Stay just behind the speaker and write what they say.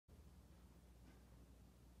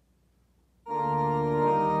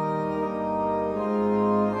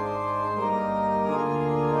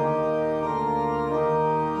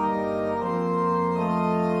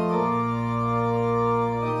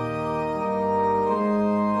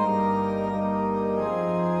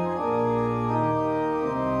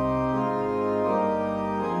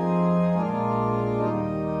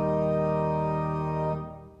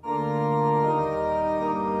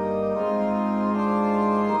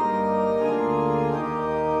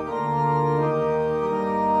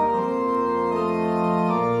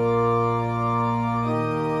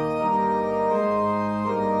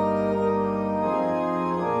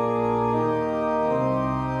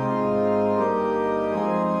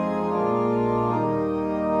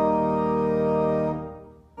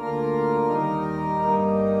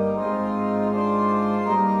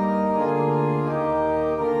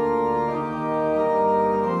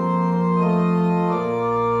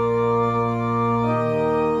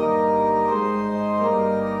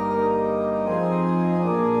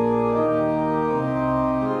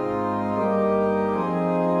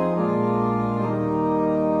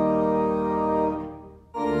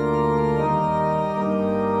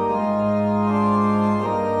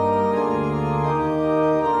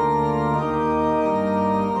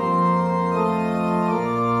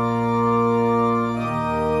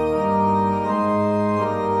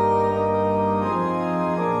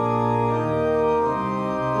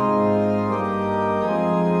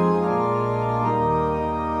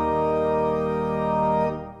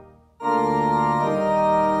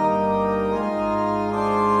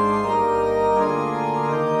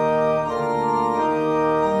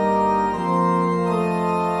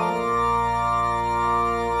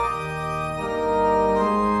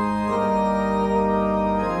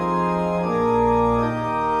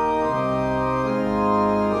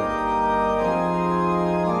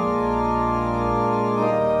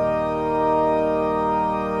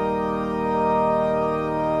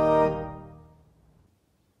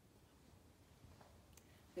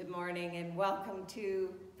welcome to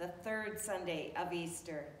the third Sunday of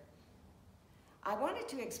Easter. I wanted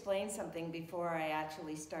to explain something before I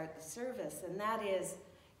actually start the service, and that is,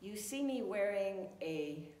 you see me wearing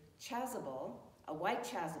a chasuble, a white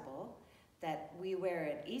chasuble, that we wear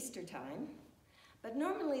at Easter time, but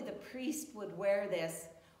normally the priest would wear this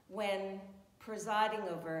when presiding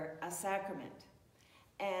over a sacrament,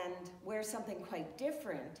 and wear something quite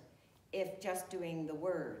different if just doing the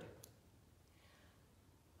word.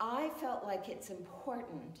 I felt like it's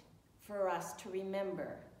important for us to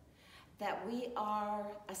remember that we are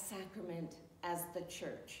a sacrament as the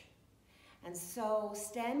church. And so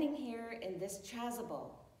standing here in this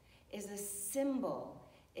chasuble is a symbol,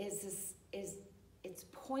 it's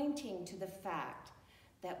pointing to the fact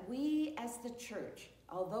that we as the church,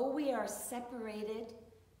 although we are separated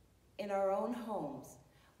in our own homes,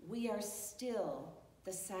 we are still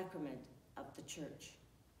the sacrament of the church.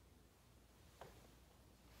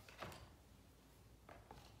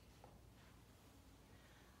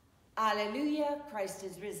 Alleluia, Christ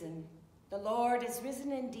is risen. The Lord is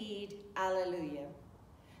risen indeed. Alleluia.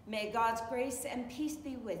 May God's grace and peace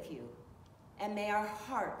be with you, and may our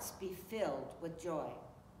hearts be filled with joy.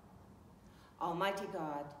 Almighty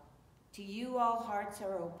God, to you all hearts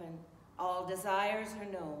are open, all desires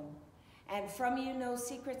are known, and from you no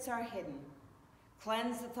secrets are hidden.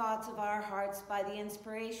 Cleanse the thoughts of our hearts by the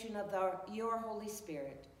inspiration of your Holy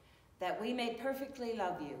Spirit, that we may perfectly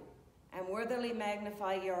love you and worthily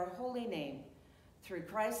magnify your holy name, through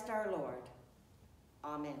Christ our Lord.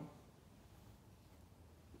 Amen.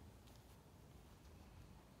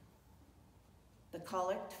 The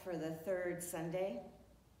collect for the third Sunday.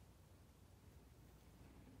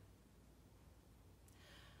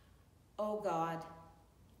 O God,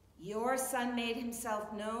 your Son made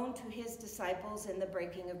himself known to his disciples in the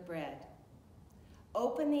breaking of bread.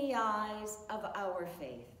 Open the eyes of our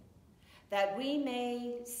faith, that we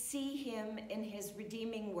may see him in his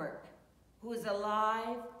redeeming work, who is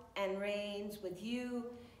alive and reigns with you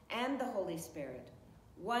and the Holy Spirit,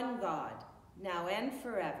 one God, now and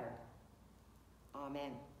forever.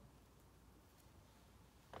 Amen.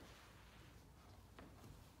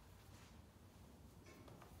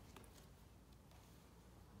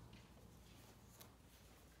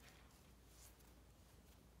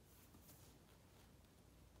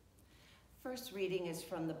 First reading is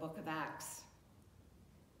from the book of Acts.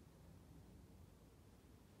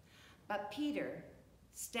 But Peter,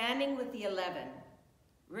 standing with the 11,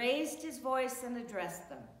 raised his voice and addressed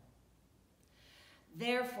them.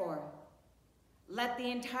 Therefore, let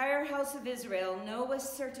the entire house of Israel know with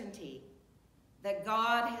certainty that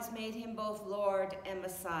God has made him both Lord and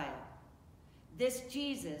Messiah, this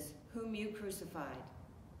Jesus whom you crucified.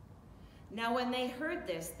 Now when they heard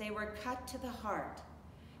this, they were cut to the heart,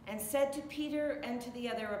 and said to Peter and to the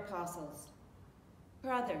other apostles,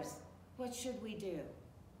 Brothers, what should we do?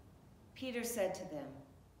 Peter said to them,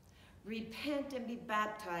 Repent and be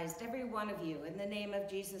baptized, every one of you, in the name of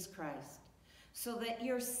Jesus Christ, so that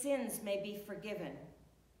your sins may be forgiven,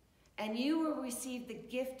 and you will receive the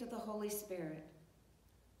gift of the Holy Spirit.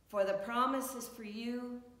 For the promise is for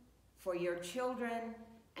you, for your children,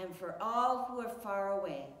 and for all who are far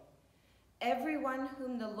away, everyone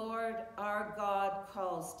whom the Lord our God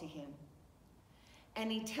calls to him.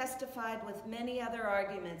 And he testified with many other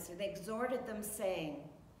arguments and exhorted them, saying,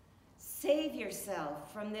 Save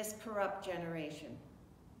yourself from this corrupt generation.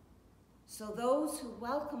 So those who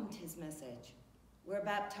welcomed his message were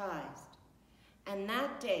baptized, and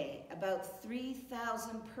that day about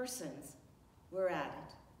 3,000 persons were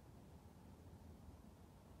added.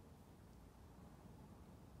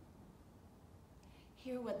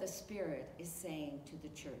 Hear what the Spirit is saying to the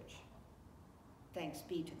church. Thanks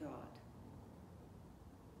be to God.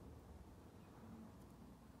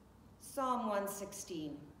 Psalm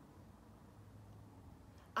 116.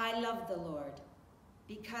 I love the Lord,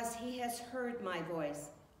 because he has heard my voice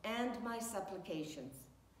and my supplications,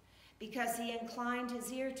 because he inclined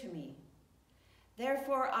his ear to me.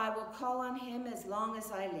 Therefore I will call on him as long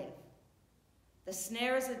as I live. The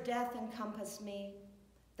snares of death encompassed me.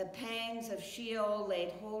 The pangs of Sheol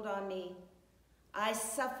laid hold on me. I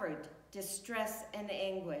suffered distress and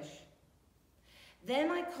anguish. Then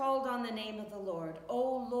I called on the name of the Lord.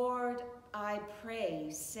 O Lord, I pray,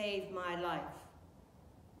 save my life.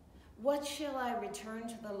 What shall I return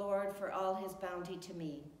to the Lord for all his bounty to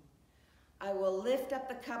me? I will lift up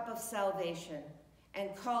the cup of salvation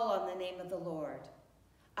and call on the name of the Lord.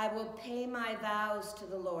 I will pay my vows to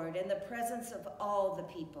the Lord in the presence of all the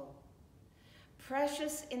people.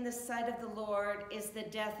 Precious in the sight of the Lord is the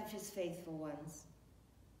death of his faithful ones.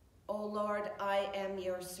 O Lord, I am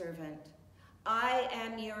your servant. I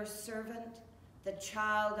am your servant, the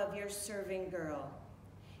child of your serving girl.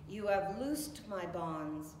 You have loosed my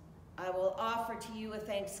bonds. I will offer to you a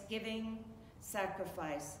thanksgiving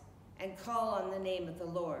sacrifice and call on the name of the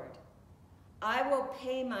Lord. I will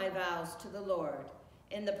pay my vows to the Lord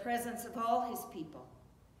in the presence of all his people,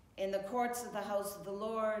 in the courts of the house of the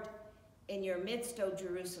Lord, in your midst, O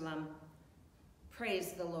Jerusalem.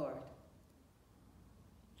 Praise the Lord.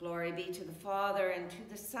 Glory be to the Father, and to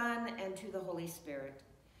the Son, and to the Holy Spirit,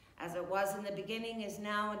 as it was in the beginning, is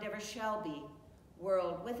now, and ever shall be,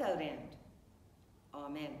 world without end.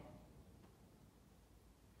 Amen.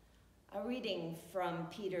 A reading from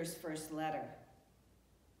Peter's first letter.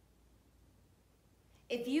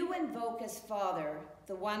 If you invoke as Father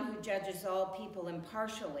the one who judges all people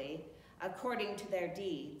impartially according to their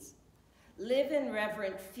deeds, live in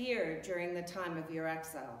reverent fear during the time of your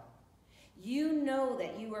exile. You know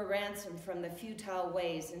that you were ransomed from the futile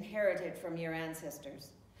ways inherited from your ancestors,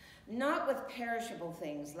 not with perishable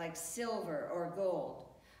things like silver or gold,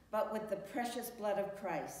 but with the precious blood of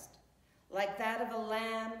Christ, like that of a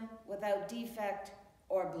lamb without defect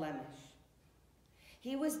or blemish.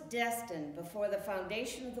 He was destined before the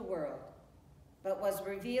foundation of the world, but was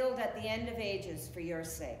revealed at the end of ages for your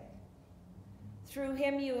sake. Through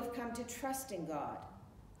him you have come to trust in God,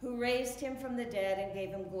 who raised him from the dead and gave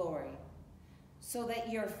him glory, so that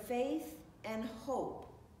your faith and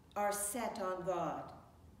hope are set on God.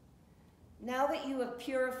 Now that you have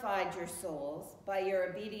purified your souls by your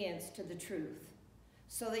obedience to the truth,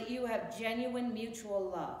 so that you have genuine mutual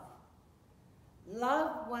love,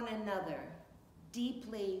 love one another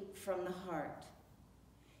deeply from the heart.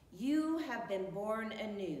 You have been born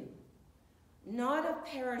anew, not of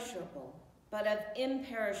perishable, but of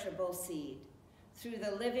imperishable seed, through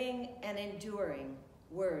the living and enduring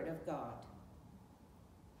Word of God.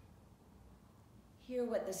 Hear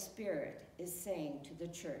what the Spirit is saying to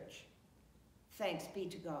the church. Thanks be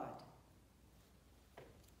to God.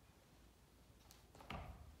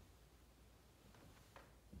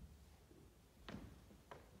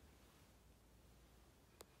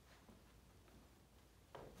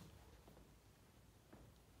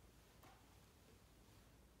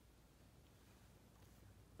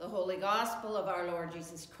 The Holy Gospel of our Lord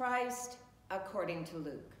Jesus Christ, according to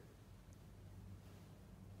Luke.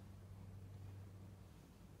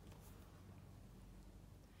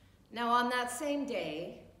 Now on that same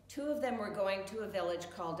day, two of them were going to a village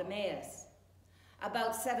called Emmaus,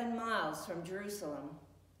 about 7 miles from Jerusalem,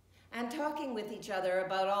 and talking with each other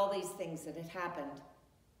about all these things that had happened.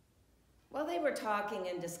 While they were talking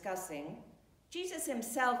and discussing, Jesus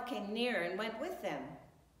himself came near and went with them.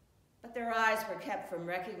 But their eyes were kept from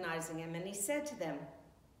recognizing him, and he said to them,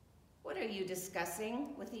 "What are you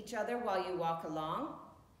discussing with each other while you walk along?"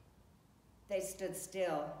 They stood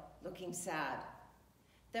still, looking sad.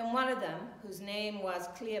 Then one of them, whose name was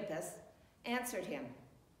Cleopas, answered him,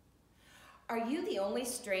 "Are you the only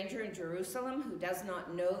stranger in Jerusalem who does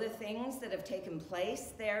not know the things that have taken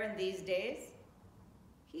place there in these days?"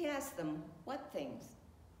 He asked them, "What things?"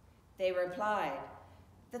 They replied,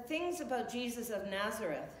 "The things about Jesus of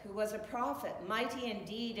Nazareth, who was a prophet, mighty in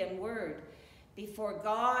deed and word, before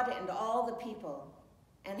God and all the people,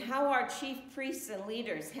 and how our chief priests and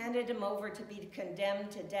leaders handed him over to be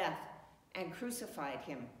condemned to death and crucified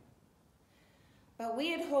him. But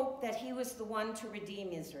we had hoped that he was the one to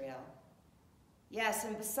redeem Israel. Yes,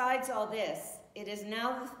 and besides all this, it is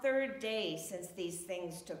now the 3rd day since these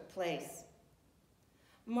things took place.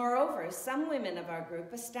 Moreover, some women of our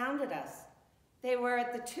group astounded us. They were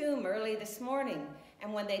at the tomb early this morning,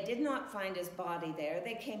 and when they did not find his body there,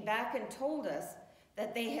 they came back and told us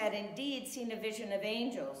that they had indeed seen a vision of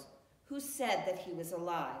angels who said that he was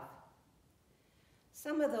alive.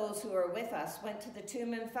 Some of those who were with us went to the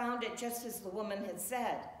tomb and found it just as the woman had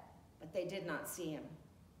said, but they did not see him."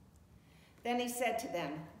 Then he said to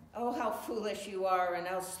them, "Oh, how foolish you are, and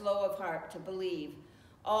how slow of heart to believe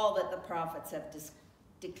all that the prophets have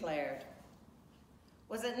declared.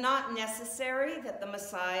 Was it not necessary that the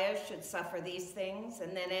Messiah should suffer these things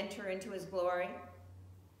and then enter into his glory?"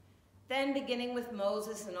 Then, beginning with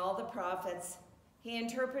Moses and all the prophets, he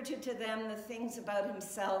interpreted to them the things about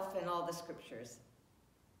himself in all the scriptures.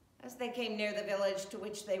 As they came near the village to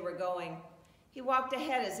which they were going, he walked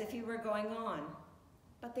ahead as if he were going on.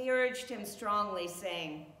 But they urged him strongly,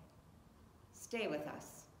 saying, "Stay with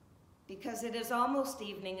us, because it is almost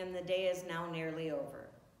evening and the day is now nearly over."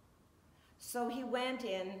 So he went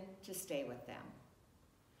in to stay with them.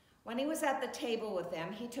 When he was at the table with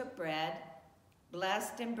them, he took bread,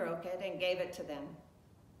 blessed and broke it, and gave it to them.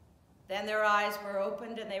 Then their eyes were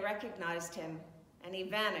opened and they recognized him, and he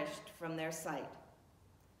vanished from their sight.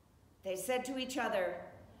 They said to each other,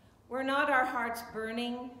 "Were not our hearts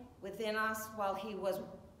burning within us while he was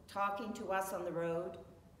talking to us on the road,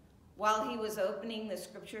 while he was opening the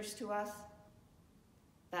scriptures to us?"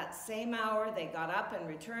 That same hour they got up and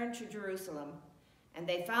returned to Jerusalem, and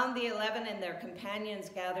they found the 11 and their companions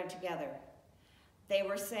gathered together. They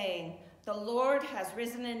were saying, "The Lord has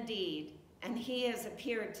risen indeed, and he has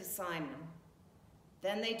appeared to Simon."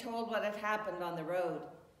 Then they told what had happened on the road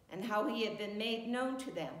and how he had been made known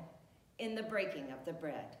to them in the breaking of the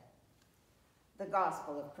bread. The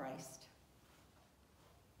Gospel of Christ.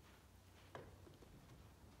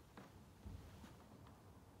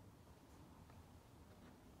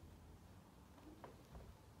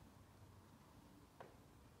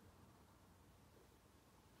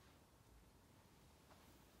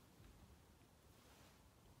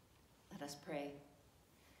 Let us pray.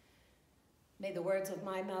 May the words of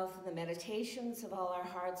my mouth and the meditations of all our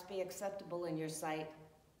hearts be acceptable in your sight,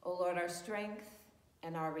 O Lord, our strength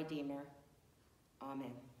and our Redeemer.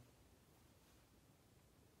 Amen.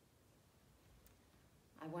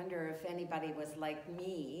 I wonder if anybody was like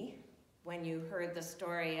me when you heard the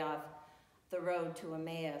story of the road to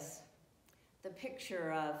Emmaus. The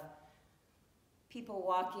picture of people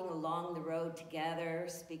walking along the road together,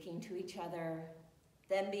 speaking to each other,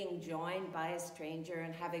 then being joined by a stranger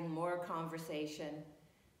and having more conversation,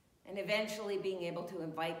 and eventually being able to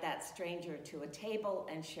invite that stranger to a table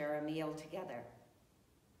and share a meal together.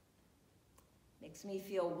 Makes me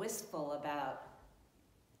feel wistful about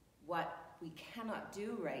what we cannot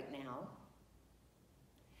do right now.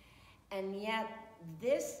 And yet,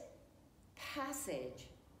 this passage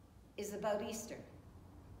is about Easter.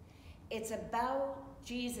 It's about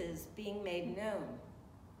Jesus being made known.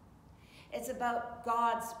 It's about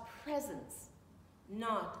God's presence,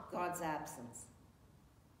 not God's absence.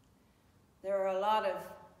 There are a lot of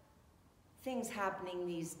things happening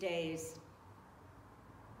these days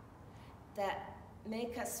that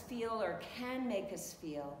make us feel, or can make us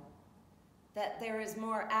feel, that there is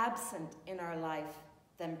more absent in our life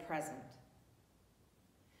than present.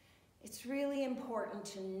 It's really important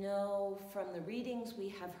to know from the readings we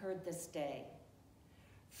have heard this day,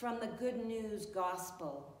 from the good news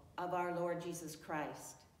gospel of our Lord Jesus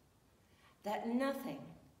Christ, that nothing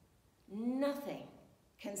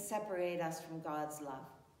can separate us from God's love.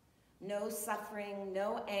 No suffering,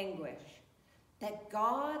 no anguish, that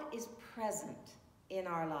God is present in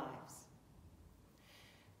our lives.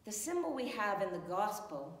 The symbol we have in the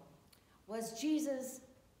gospel was Jesus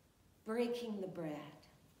breaking the bread.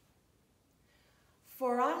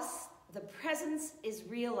 For us, the presence is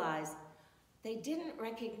realized. They didn't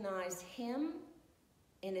recognize him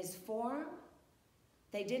in his form.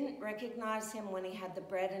 They didn't recognize him when he had the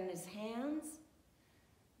bread in his hands.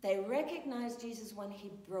 They recognized Jesus when he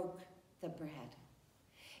broke the bread.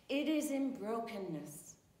 It is in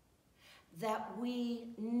brokenness that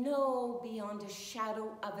we know beyond a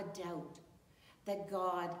shadow of a doubt that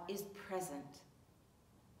God is present.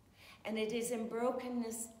 And it is in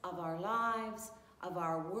brokenness of our lives, of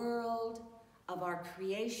our world, of our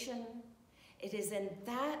creation. It is in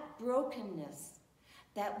that brokenness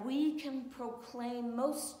that we can proclaim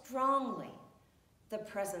most strongly the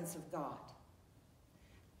presence of God.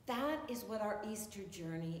 That is what our Easter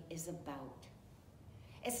journey is about.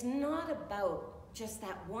 It's not about just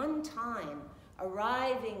that one time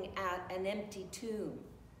arriving at an empty tomb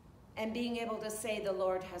and being able to say the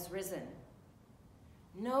Lord has risen.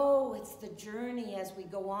 No, it's the journey as we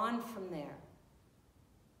go on from there.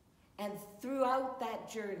 And throughout that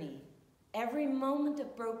journey, every moment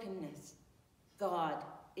of brokenness, God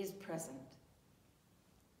is present.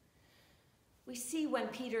 We see when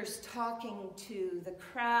Peter's talking to the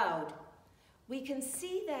crowd, we can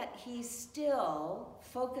see that he's still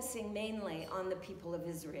focusing mainly on the people of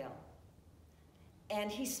Israel. And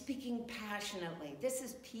he's speaking passionately. This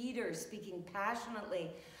is Peter speaking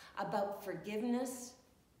passionately about forgiveness,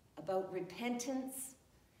 about repentance,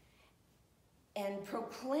 and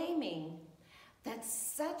proclaiming that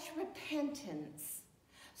such repentance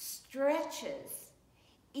stretches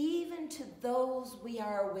even to those we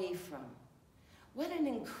are away from. What an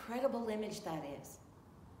incredible image that is.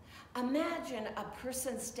 Imagine a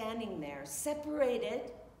person standing there,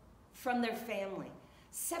 separated from their family,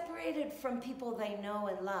 separated from people they know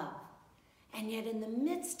and love, and yet in the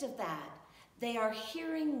midst of that, they are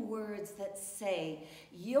hearing words that say,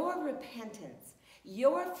 your repentance,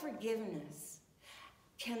 your forgiveness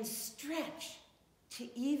can stretch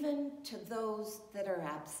to even to those that are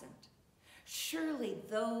absent. Surely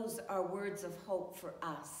those are words of hope for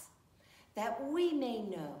us, that we may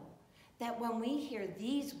know that when we hear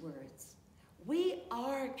these words, we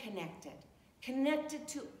are connected connected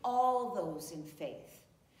to all those in faith,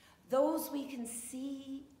 those we can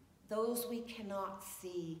see, those we cannot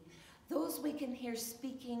see, those we can hear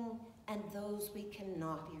speaking, and those we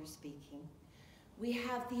cannot hear speaking. We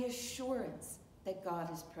have the assurance that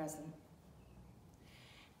God is present.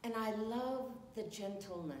 And I love the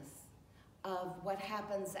gentleness of what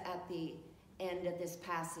happens at the end of this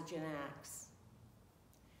passage in Acts.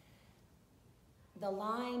 The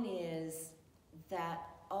line is that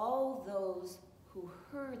all those who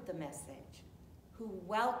heard the message,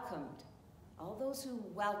 all those who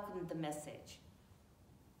welcomed the message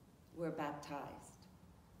were baptized.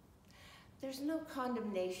 There's no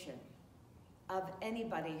condemnation of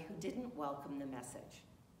anybody who didn't welcome the message.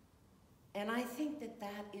 And I think that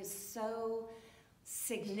that is so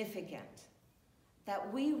significant,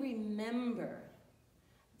 that we remember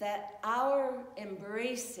that our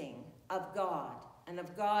embracing of God and of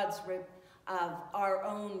our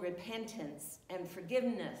own repentance and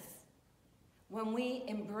forgiveness, when we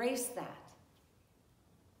embrace that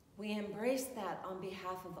on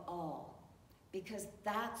behalf of all, because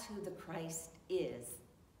that's who the Christ is.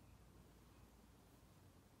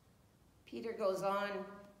 Peter goes on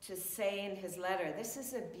to say in his letter, this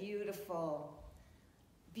is a beautiful,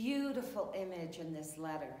 beautiful image in this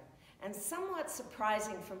letter, and somewhat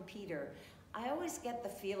surprising from Peter. I always get the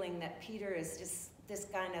feeling that Peter is just this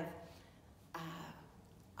kind of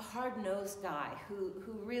a hard-nosed guy who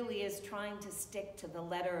really is trying to stick to the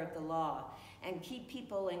letter of the law and keep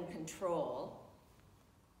people in control.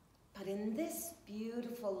 But in this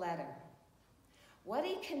beautiful letter, what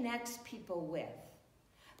he connects people with,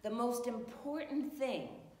 the most important thing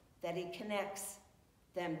that he connects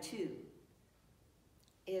them to,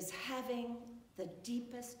 is having the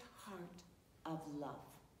deepest heart of love.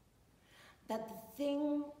 That the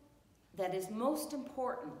thing that is most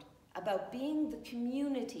important about being the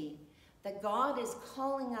community that God is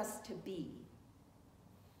calling us to be,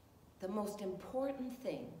 the most important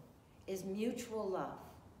thing is mutual love.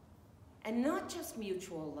 And not just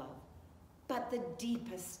mutual love, but the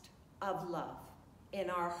deepest of love in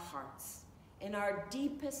our hearts, in our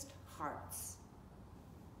deepest hearts.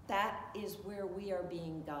 That is where we are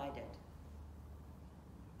being guided.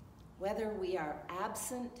 Whether we are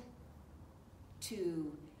absent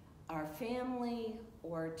to our family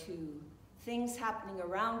or to things happening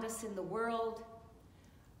around us in the world,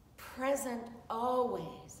 present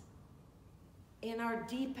always in our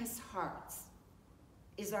deepest hearts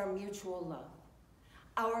is our mutual love.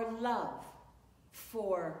 Our love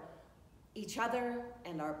for each other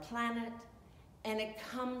and our planet, and it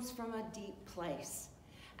comes from a deep place.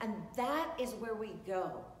 And that is where we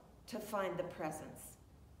go to find the presence.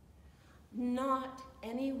 Not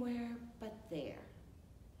anywhere but there.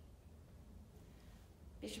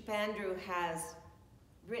 Bishop Andrew has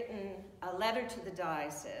written a letter to the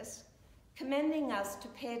diocese commending us to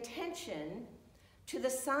pay attention to the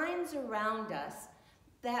signs around us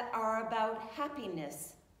that are about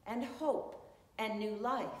happiness and hope and new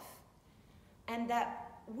life, and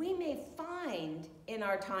that we may find in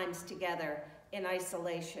our times together in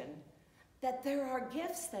isolation that there are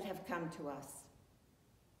gifts that have come to us.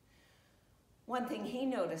 One thing he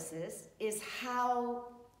notices is how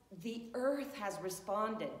the earth has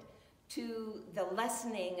responded to the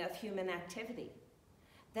lessening of human activity.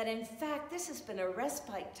 That in fact, this has been a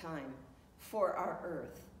respite time for our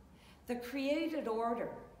earth. The created order,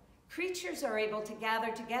 creatures are able to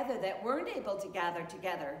gather together that weren't able to gather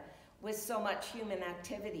together with so much human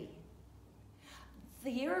activity.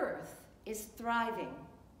 The earth is thriving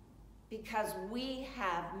because we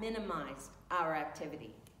have minimized our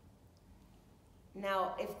activity.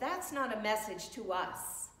 Now, if that's not a message to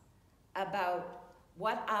us about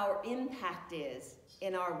what our impact is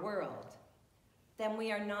in our world, then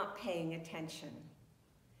we are not paying attention.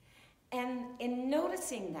 And in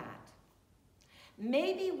noticing that,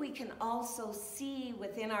 maybe we can also see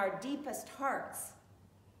within our deepest hearts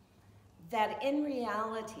that in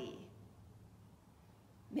reality,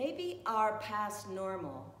 maybe our past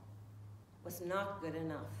normal was not good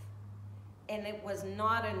enough. And it was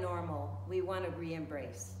not a normal we want to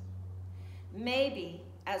re-embrace. Maybe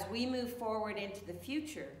as we move forward into the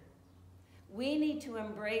future, we need to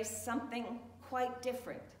embrace something quite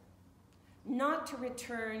different. Not to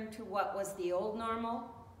return to what was the old normal,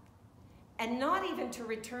 and not even to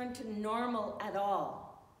return to normal at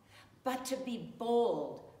all, but to be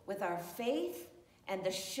bold with our faith and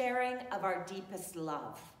the sharing of our deepest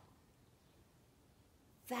love.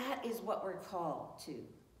 That is what we're called to.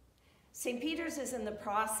 St. Peter's is in the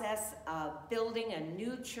process of building a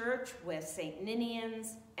new church with St.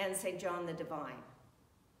 Ninian's and St. John the Divine.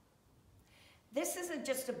 This isn't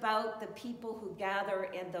just about the people who gather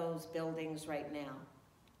in those buildings right now.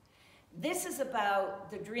 This is about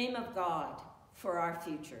the dream of God for our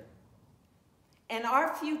future. And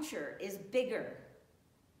our future is bigger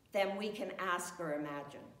than we can ask or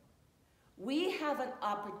imagine. We have an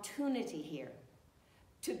opportunity here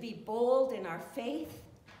to be bold in our faith,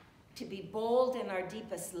 to be bold in our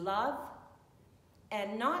deepest love,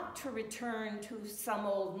 and not to return to some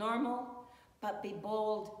old normal, but be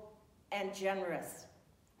bold and generous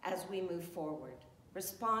as we move forward,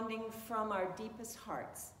 responding from our deepest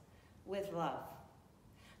hearts with love,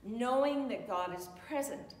 knowing that God is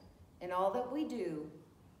present in all that we do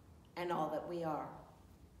and all that we are.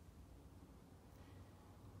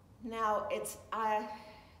 Now, it's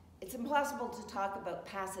impossible to talk about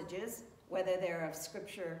passages, whether they're of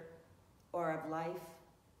Scripture or of life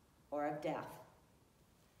or of death.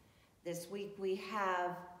 This week we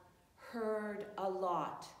have heard a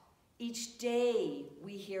lot. Each day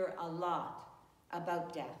we hear a lot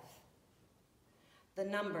about death. The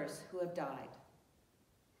numbers who have died.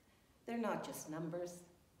 They're not just numbers.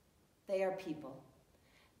 They are people.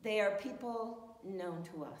 They are people known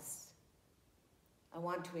to us. I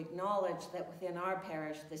want to acknowledge that within our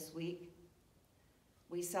parish this week,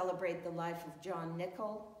 we celebrate the life of John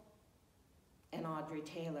Nicol and Audrey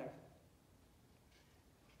Taylor.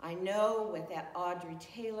 I know with that Audrey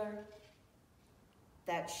Taylor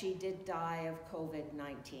that she did die of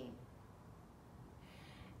COVID-19.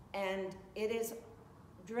 And it is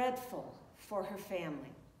dreadful for her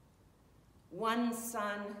family. One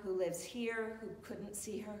son who lives here who couldn't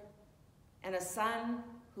see her, and a son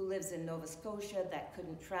who lives in Nova Scotia that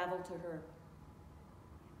couldn't travel to her.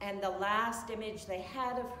 And the last image they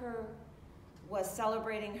had of her was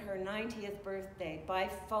celebrating her 90th birthday by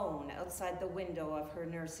phone outside the window of her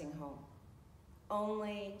nursing home,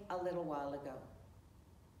 only a little while ago.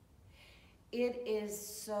 It is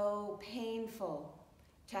so painful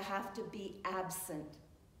to have to be absent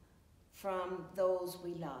from those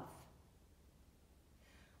we love.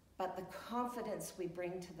 But the confidence we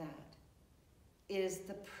bring to that is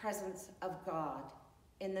the presence of God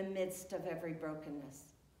in the midst of every brokenness.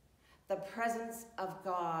 The presence of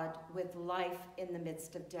God with life in the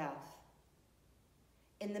midst of death.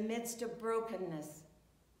 In the midst of brokenness,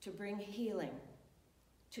 to bring healing,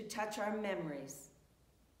 to touch our memories,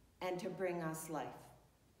 and to bring us life.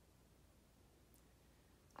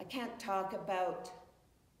 I can't talk about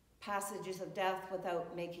passages of death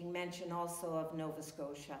without making mention also of Nova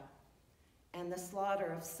Scotia and the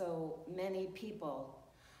slaughter of so many people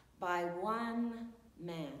by one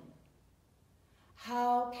man.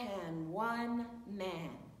 How can one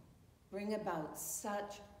man bring about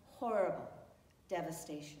such horrible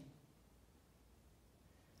devastation?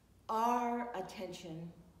 Our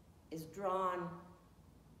attention is drawn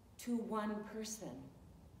to one person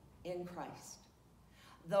in Christ.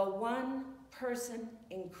 The one person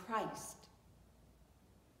in Christ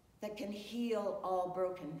that can heal all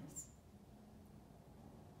brokenness.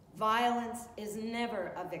 Violence is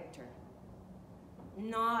never a victor,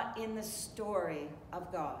 not in the story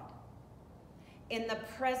of God. In the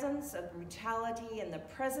presence of brutality, in the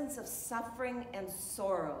presence of suffering and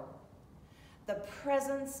sorrow, the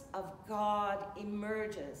presence of God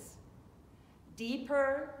emerges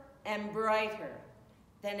deeper and brighter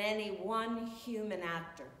than any one human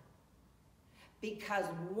actor, because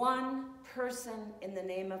one person in the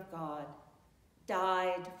name of God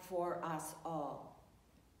died for us all.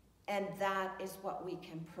 And that is what we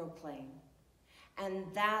can proclaim. And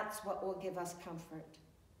that's what will give us comfort.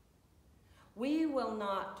 We will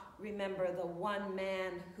not remember the one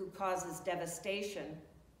man who causes devastation.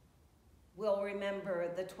 We'll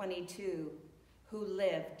remember the 22 who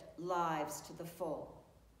lived lives to the full.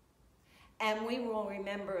 And we will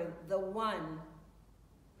remember the one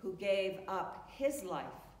who gave up his life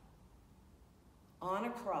on a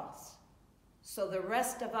cross so the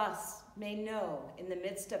rest of us may know in the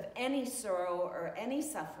midst of any sorrow or any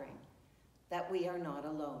suffering that we are not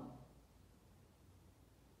alone.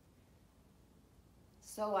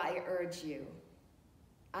 So I urge you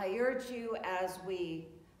as we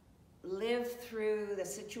live through the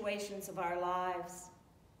situations of our lives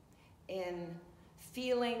in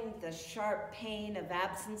feeling the sharp pain of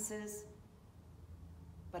absences,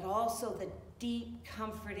 but also the deep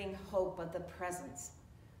comforting hope of the presence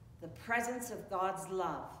of God's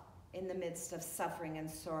love in the midst of suffering and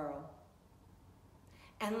sorrow.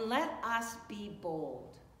 And let us be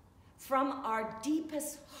bold. From our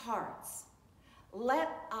deepest hearts, let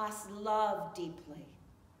us love deeply,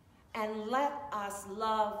 and let us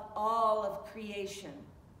love all of creation.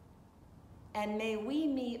 And may we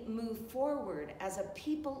move forward as a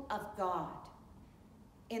people of God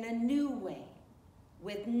in a new way,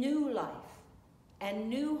 with new life and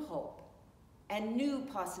new hope and new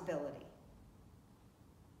possibility.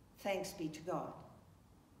 Thanks be to God.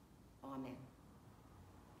 Amen.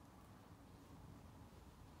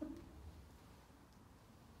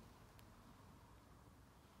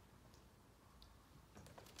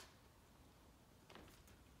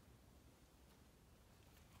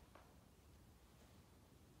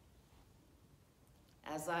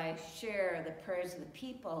 As I share the prayers of the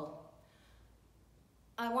people,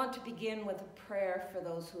 I want to begin with a prayer for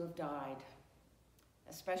those who have died,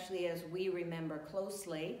 especially as we remember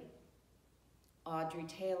closely Audrey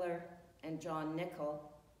Taylor and John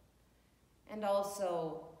Nickel, and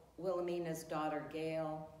also Wilhelmina's daughter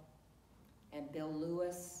Gail and Bill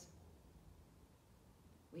Lewis.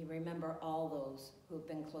 We remember all those who have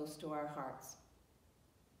been close to our hearts.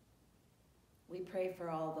 We pray for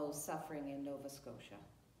all those suffering in Nova Scotia.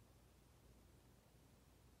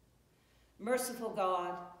 Merciful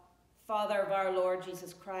God, Father of our Lord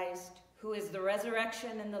Jesus Christ, who is the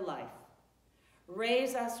resurrection and the life,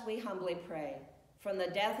 raise us, we humbly pray, from the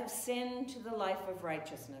death of sin to the life of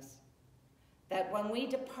righteousness, that when we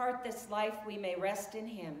depart this life we may rest in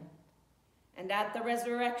him, and at the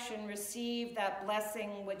resurrection receive that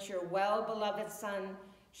blessing which your well-beloved Son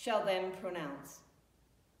shall then pronounce.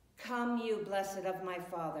 Come, you blessed of my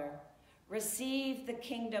Father, receive the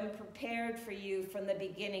kingdom prepared for you from the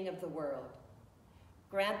beginning of the world.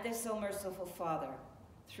 Grant this, O merciful Father,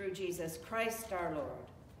 through Jesus Christ our Lord.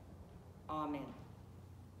 Amen.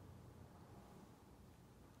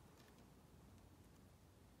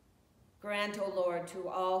 Grant, O Lord, to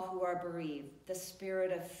all who are bereaved the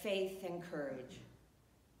spirit of faith and courage,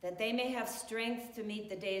 that they may have strength to meet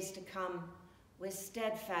the days to come with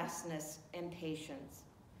steadfastness and patience,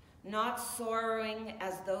 not sorrowing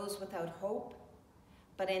as those without hope,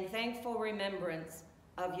 but in thankful remembrance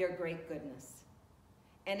of your great goodness,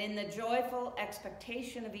 and in the joyful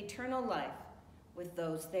expectation of eternal life with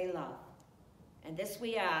those they love. And this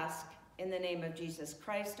we ask in the name of Jesus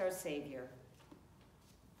Christ, our Savior.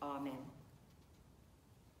 Amen.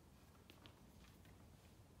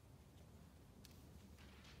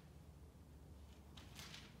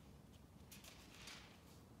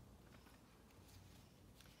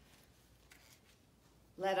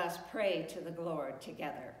 Let us pray to the Lord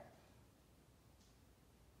together.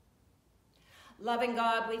 Loving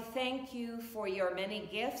God, we thank you for your many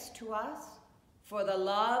gifts to us, for the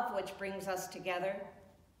love which brings us together,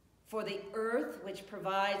 for the earth which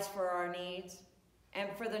provides for our needs, and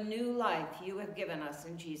for the new life you have given us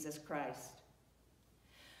in Jesus Christ.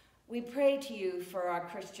 We pray to you for our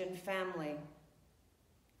Christian family,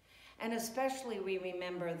 and especially we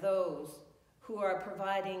remember those who are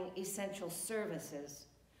providing essential services,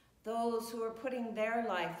 those who are putting their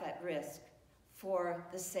life at risk for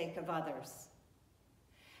the sake of others,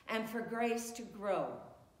 and for grace to grow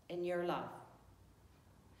in your love.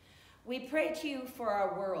 We pray to you for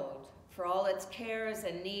our world, for all its cares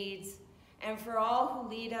and needs, and for all who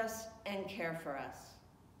lead us and care for us.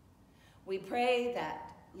 We pray that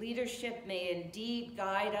leadership may indeed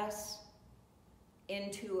guide us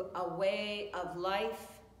into a way of life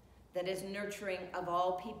that is nurturing of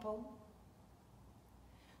all people.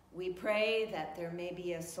 We pray that there may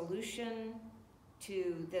be a solution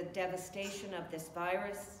to the devastation of this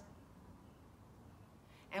virus.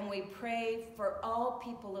 And we pray for all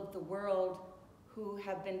people of the world who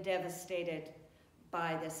have been devastated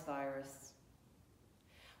by this virus.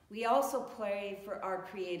 We also pray for our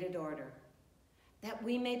created order, that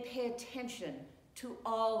we may pay attention to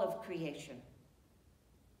all of creation.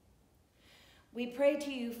 We pray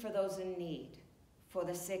to you for those in need, for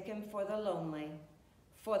the sick and for the lonely,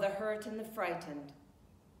 for the hurt and the frightened,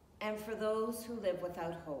 and for those who live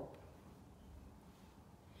without hope.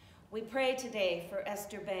 We pray today for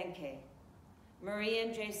Esther Banke, Marie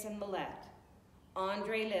and Jason Millette,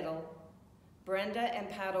 Andre Little, Brenda and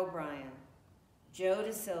Pat O'Brien, Joe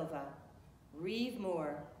De Silva, Reeve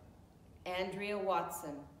Moore, Andrea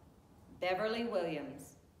Watson, Beverly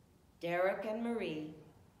Williams, Derek and Marie,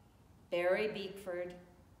 Barry Beekford,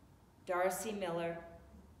 Darcy Miller,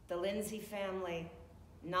 the Lindsay family,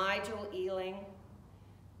 Nigel Ealing,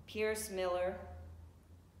 Pierce Miller,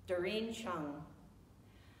 Doreen Chung,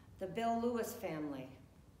 the Bill Lewis family,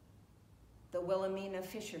 the Wilhelmina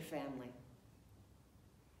Fisher family,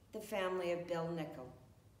 the family of Bill Nickel,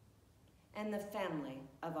 and the family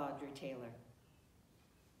of Audrey Taylor.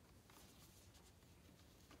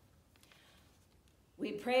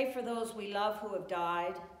 We pray for those we love who have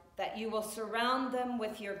died, that you will surround them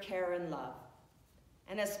with your care and love.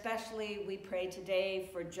 And especially we pray today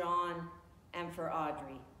for John and for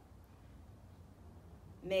Audrey.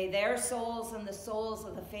 May their souls and the souls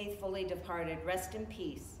of the faithfully departed rest in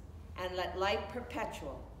peace, and let light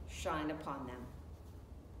perpetual shine upon them.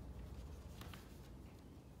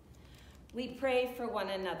 We pray for one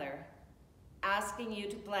another, asking you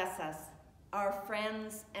to bless us, our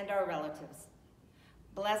friends and our relatives.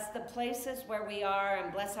 Bless the places where we are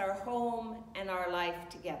and bless our home and our life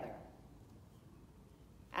together.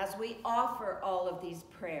 As we offer all of these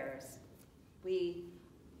prayers, we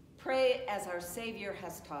pray as our Savior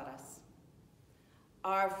has taught us.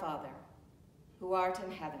 Our Father, who art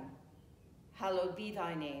in heaven, hallowed be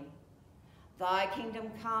thy name. Thy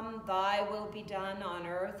kingdom come, thy will be done on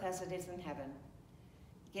earth as it is in heaven.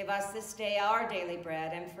 Give us this day our daily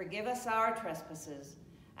bread, and forgive us our trespasses,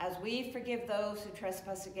 as we forgive those who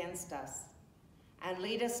trespass against us. And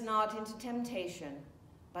lead us not into temptation,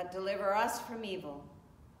 but deliver us from evil.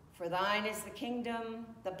 For thine is the kingdom,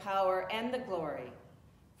 the power, and the glory,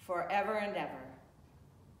 forever and ever.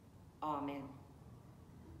 Amen.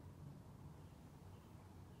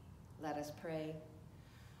 Let us pray.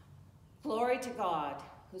 Glory to God,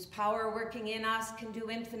 whose power working in us can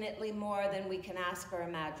do infinitely more than we can ask or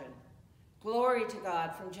imagine. Glory to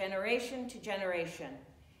God from generation to generation,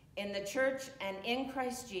 in the church and in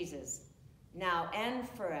Christ Jesus, now and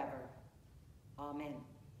forever. Amen.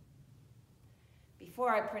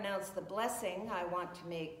 Before I pronounce the blessing, I want to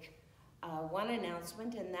make one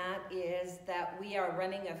announcement, and that is that we are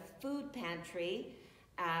running a food pantry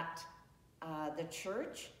at the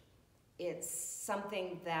church. It's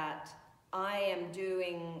something that I am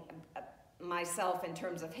doing myself in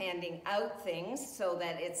terms of handing out things so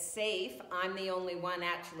that it's safe. I'm the only one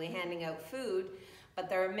actually handing out food, but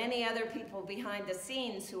there are many other people behind the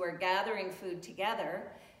scenes who are gathering food together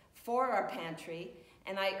for our pantry,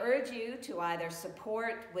 and I urge you to either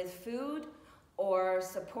support with food or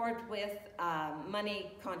support with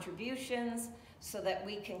money contributions so that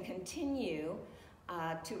we can continue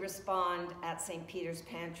to respond at St. Peter's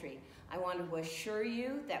Pantry. I want to assure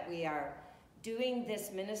you that we are doing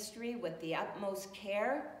this ministry with the utmost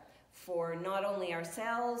care for not only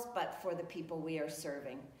ourselves, but for the people we are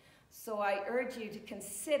serving. So I urge you to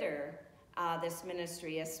consider this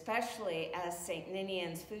ministry, especially as St.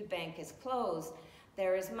 Ninian's Food Bank is closed.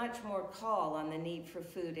 There is much more call on the need for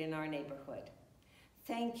food in our neighborhood.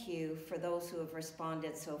 Thank you for those who have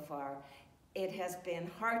responded so far. It has been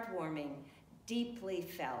heartwarming, deeply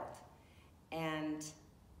felt, and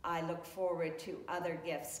I look forward to other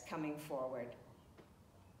gifts coming forward.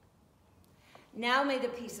 Now may the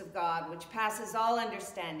peace of God, which passes all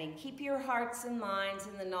understanding, keep your hearts and minds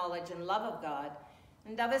in the knowledge and love of God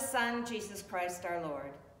and of his Son, Jesus Christ our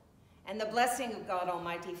Lord. And the blessing of God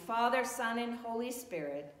Almighty, Father, Son, and Holy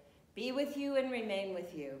Spirit, be with you and remain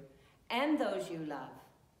with you, and those you love,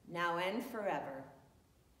 now and forever.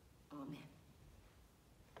 Amen.